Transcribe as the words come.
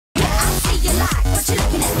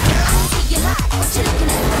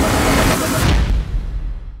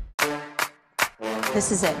This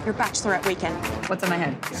is it, your bachelorette weekend. What's in my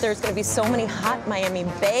head? There's gonna be so many hot Miami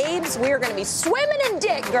babes. We are gonna be swimming in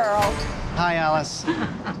dick, girl. Hi, Alice.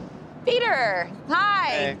 Peter, hi.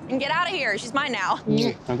 Hey. And get out of here, she's mine now.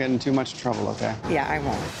 Don't get in too much trouble, okay? Yeah, I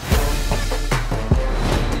won't.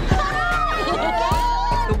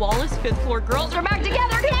 The Wallace 5th floor girls are back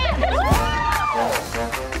together again.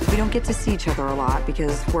 We don't get to see each other a lot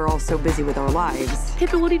because we're all so busy with our lives. Hey,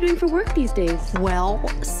 but what are you doing for work these days? Well,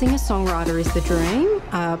 singer-songwriter is the dream,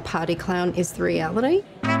 party clown is the reality.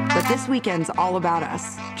 But this weekend's all about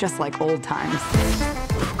us, just like old times.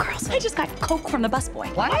 Girls, I just got coke from the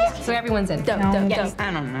busboy. What? So everyone's in. Don't.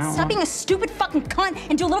 I don't know. Stop being a stupid fucking cunt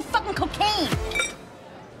and do a little fucking cocaine.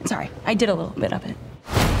 Sorry, I did a little bit of it.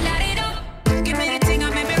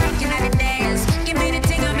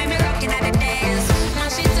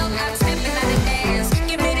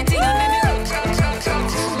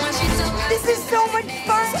 This is so much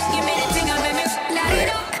fun!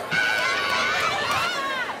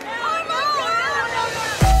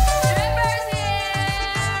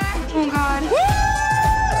 Oh, God.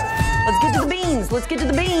 Let's get to the beans. Let's get to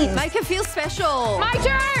the beans. Make her feel special. My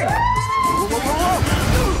turn.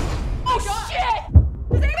 Oh, shit!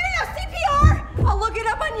 Does anybody have CPR? I'll look it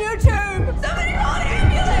up on YouTube. Somebody call an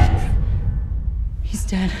ambulance! He's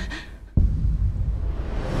dead.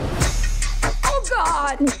 Oh,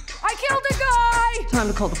 God! I killed a guy! Time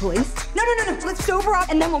to call the police. No. Let's sober up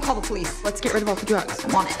and then we'll call the police. Let's get rid of all the drugs. I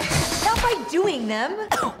want it. Not by doing them.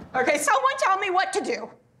 Okay, someone tell me what to do,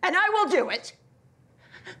 and I will do it.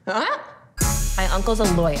 Huh? My uncle's a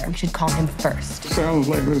lawyer. We should call him first. Sounds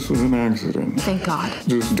like this was an accident. Thank God.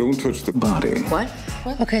 Just don't touch the body. What?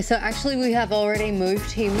 Okay, so actually we have already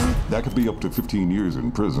moved him. That could be up to 15 years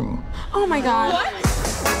in prison. Oh my God. What?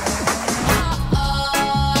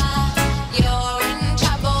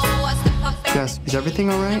 Jess, is everything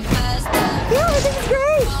all right? Yeah, everything's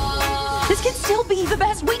great. This can still be the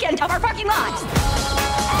best weekend of our fucking lives.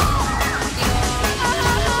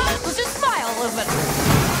 Let's just smile a little bit.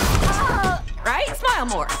 Right? Smile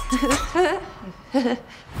more.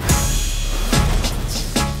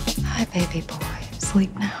 Hi, baby boy.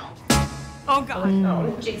 Sleep now. Oh, God.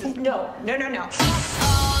 No. Jesus, no. No.